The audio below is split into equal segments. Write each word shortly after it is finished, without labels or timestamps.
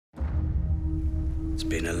It's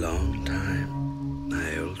been a long time,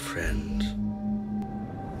 my old friends.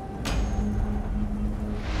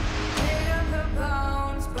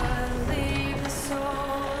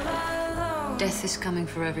 Death is coming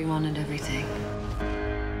for everyone and everything.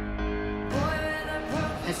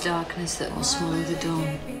 A darkness that will swallow the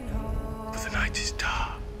dawn. But the night is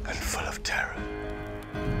dark and full of terror.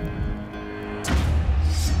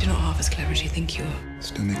 You're not half as clever as you think you are.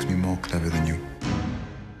 Still makes me more clever than you.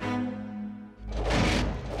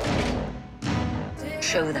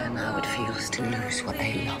 Show them how it feels to lose what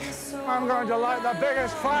they love. I'm going to light the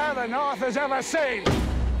biggest fire the North has ever seen.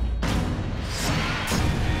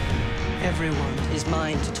 Everyone is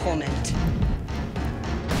mine to torment.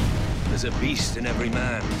 There's a beast in every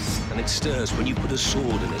man, and it stirs when you put a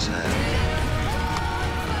sword in his hand.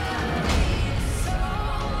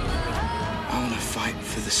 I want to fight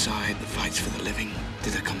for the side that fights for the living.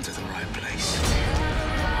 Did I come to the right place?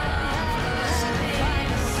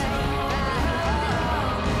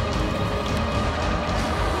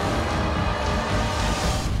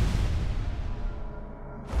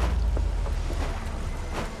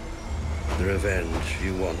 The revenge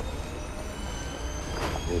you want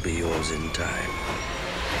will be yours in time.